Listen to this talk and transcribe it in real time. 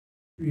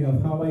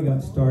Of how I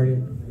got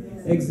started.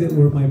 Exit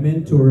were my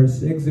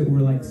mentors. Exit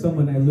were like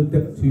someone I looked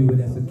up to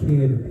as a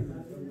kid.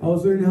 I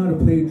was learning how to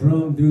play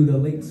drum through the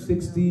late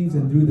 60s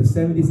and through the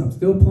 70s. I'm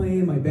still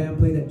playing. My band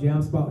played at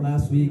Jam Spot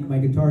last week. My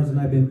guitars and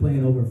I've been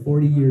playing over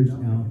 40 years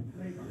now.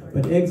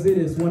 But Exit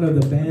is one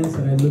of the bands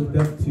that I looked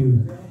up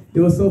to. It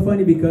was so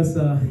funny because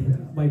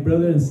my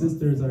brother and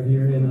sisters are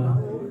here and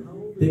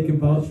they can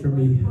vouch for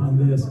me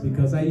on this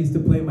because I used to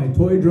play my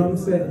toy drum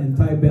set and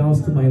tie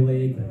bells to my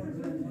leg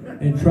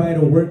and try to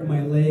work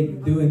my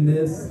leg doing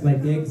this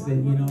like Exit,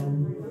 you know.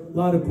 A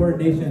lot of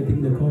coordination. I think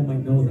Nicole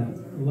might know that.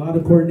 A lot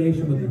of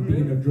coordination with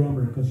being a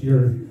drummer because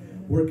you're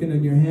working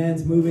on your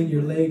hands, moving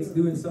your legs,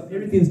 doing something.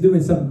 Everything's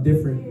doing something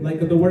different,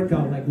 like the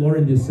workout, like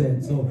Lauren just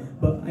said. So,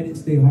 but I didn't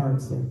stay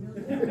hard, so.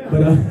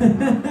 But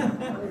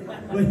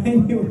but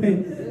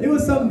anyway, it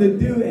was something to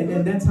do,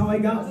 and that's how I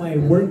got my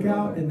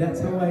workout, and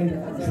that's how I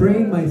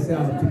trained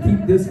myself to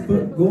keep this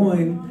foot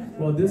going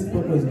while this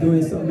foot was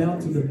doing something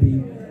else to the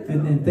beat.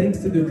 And thanks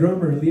to the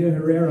drummer, Leah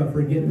Herrera,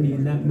 for getting me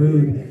in that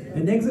mood.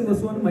 And Exit was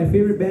one of my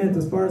favorite bands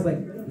as far as like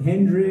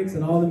Hendrix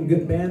and all them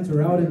good bands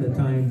were out in the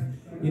time.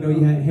 You know,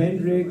 you had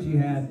Hendrix, you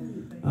had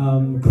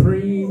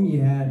Cream,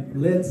 you had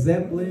Led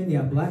Zeppelin, you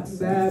had Black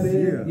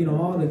Sabbath, you know,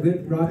 all the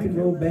good rock and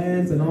roll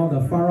bands and all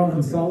the Far Out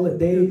and Solid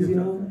days, you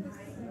know.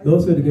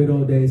 Those were the good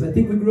old days. I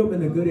think we grew up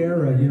in a good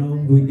era, you know,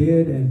 we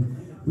did, and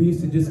we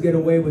used to just get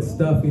away with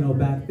stuff, you know,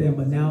 back then.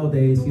 But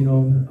nowadays, you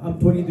know, I'm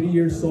 23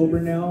 years sober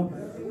now.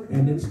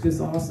 And it's just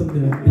awesome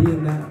to be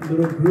in that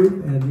little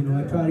group. And, you know,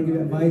 I try to give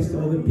advice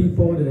to other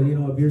people to, you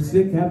know, if you're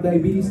sick, have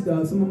diabetes.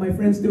 Some of my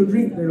friends still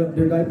drink,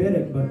 they're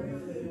diabetic. But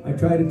I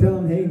try to tell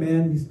them, hey,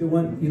 man, you don't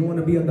want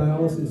to be on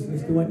dialysis. You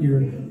still want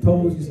your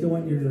toes, you still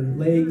want your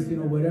legs, you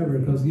know, whatever.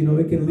 Because, you know,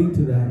 it can lead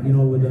to that, you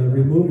know, with the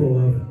removal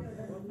of.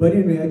 But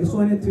anyway, I just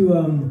wanted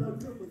to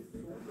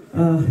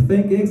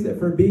thank Exit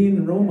for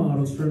being role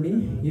models for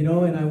me, you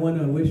know, and I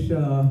want to wish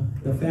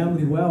the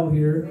family well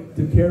here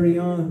to carry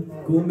on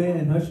Gume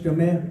and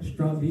Hushkame,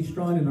 strong, be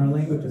strong in our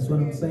language, that's what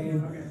I'm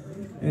saying.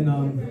 And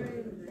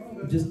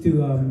just to,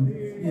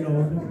 you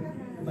know,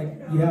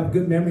 like you have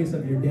good memories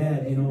of your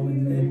dad, you know,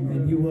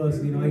 and he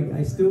was, you know,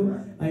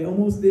 I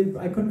almost did,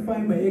 I couldn't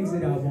find my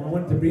Exit album. I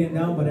wanted to bring it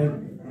down, but I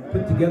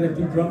put together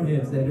 2 drum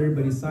hits that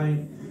everybody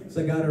signed.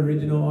 So I got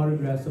original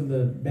autographs from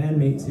the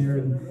bandmates here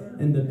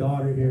and the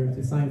daughter here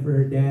to sign for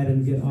her dad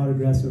and get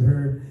autographs of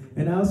her.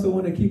 And I also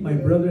want to keep my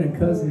brother and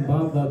cousin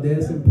Bob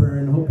Valdez in prayer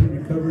and hope he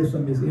recovers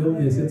from his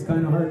illness. It's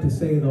kind of hard to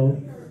say though.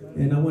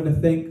 And I want to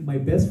thank my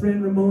best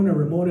friend Ramona.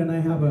 Ramona and I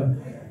have a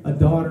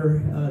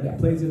daughter that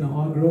plays in an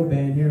all-girl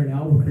band here in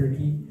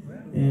Albuquerque.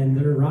 And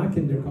they're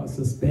rocking, they're called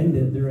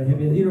Suspended. They're a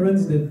heavy, you know,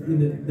 runs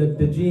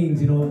the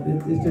genes, you know,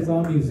 it's just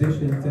all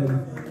musicians.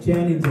 And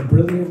Channing's a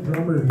brilliant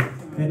drummer.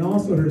 And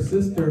also her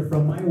sister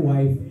from my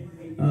wife,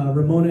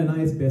 Ramona and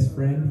I's best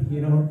friend,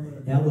 you know,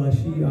 Ella,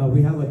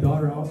 we have a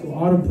daughter also.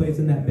 Autumn plays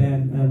in that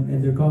band,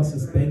 and they're called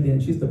Suspended.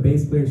 And she's the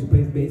bass player. She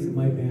plays bass in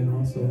my band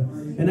also.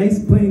 And I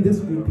used to play in this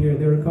group here.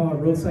 They were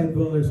called Roadside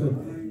Dwellers with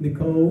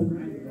Nicole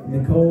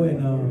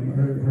and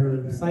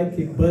her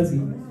sidekick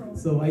Buzzy.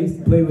 So I used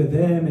to play with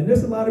them. And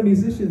there's a lot of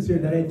musicians here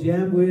that I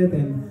jam with.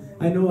 And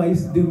I know I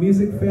used to do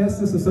Music Fest.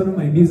 This was some of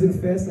my Music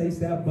Fests. I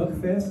used to have Buck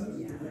Fest.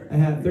 I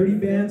had 30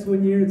 bands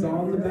one year. It's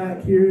all in the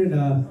back here.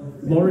 And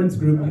Lauren's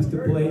group used to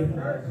play.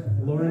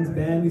 Lauren's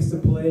band used to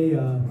play.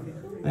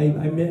 I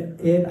met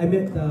Ed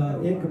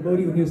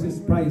Kabote when he was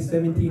just probably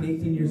 17,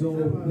 18 years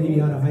old, maybe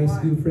out of high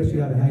school,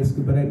 freshly out of high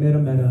school. But I met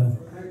him at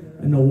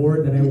an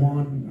award that I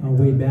won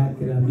way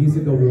back at a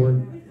music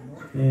award.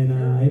 And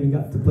I even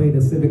got to play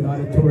the Civic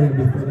Auditorium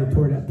before they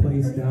tore that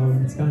place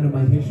down. It's kind of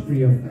my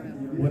history of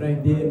what I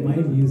did, my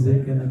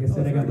music. And like I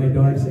said, I got my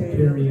daughters that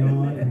carry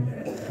on. And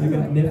I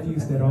got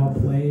nephews that all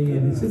play.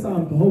 And it's just a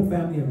whole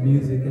family of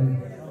music. And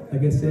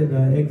like I said,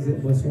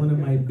 Exit was one of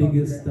my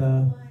biggest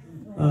bands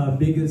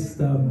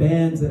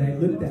that I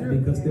looked at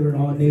because they were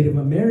all Native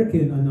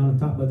American, and on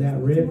top of that,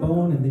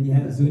 Redbone, and then you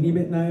had Zuni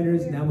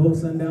Midnighters, Navajo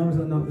Sundowners.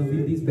 I'm not going to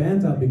leave these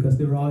bands out because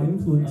they were all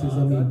influences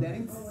on me.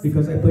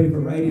 Because I played a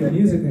variety of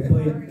music. I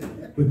played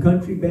with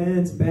country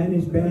bands,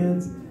 Spanish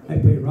bands. I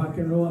play rock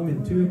and roll. I'm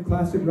in 2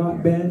 classic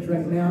rock bands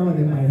right now, and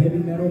then my heavy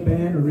metal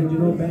band,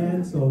 original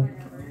band. So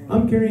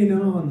I'm carrying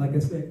on, like I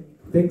said,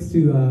 thanks to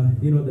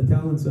you know, the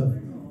talents of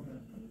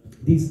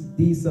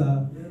these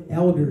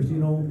elders, you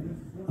know,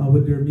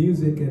 with their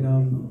music and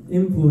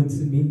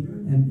influencing me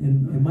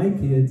and my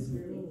kids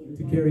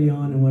to carry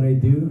on in what I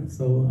do.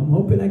 So I'm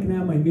hoping I can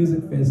have my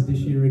Music Fest this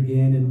year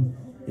again, and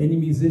any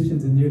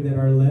musicians in there that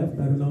are left,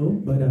 I don't know,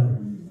 but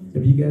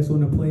if you guys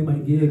want to play my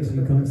gigs,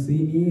 you come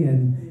see me,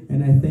 and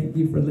I thank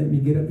you for letting me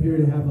get up here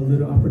to have a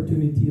little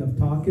opportunity of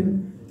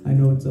talking. I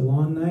know it's a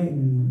long night,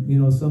 and you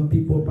know, some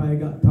people probably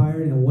got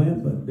tired and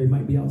went, but they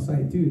might be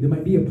outside too. There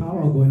might be a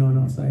powwow going on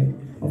outside.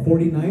 A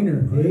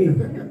 49er, hey,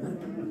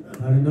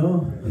 I don't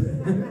know.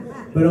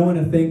 But I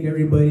want to thank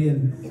everybody,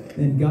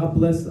 and God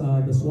bless the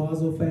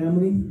SUAZO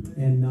family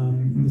and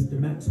Mr.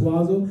 Matt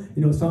SUAZO.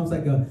 You know, it sounds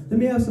like let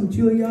me have some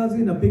chili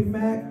yazzie and a Big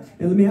Mac,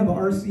 and let me have a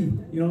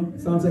RC. You know,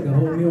 sounds like a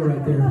whole meal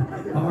right there.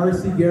 A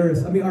RC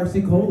Garris,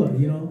 RC Cola.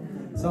 You know,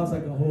 sounds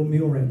like a whole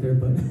meal right there.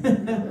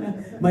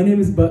 But my name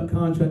is Buck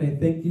Contra, and I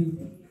thank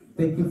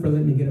you for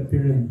letting me get up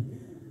here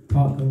and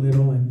talk a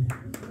little. And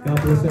God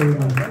bless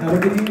everyone. Have a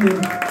good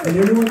evening, and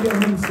everyone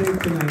get home safe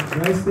tonight.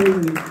 Drive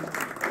safely.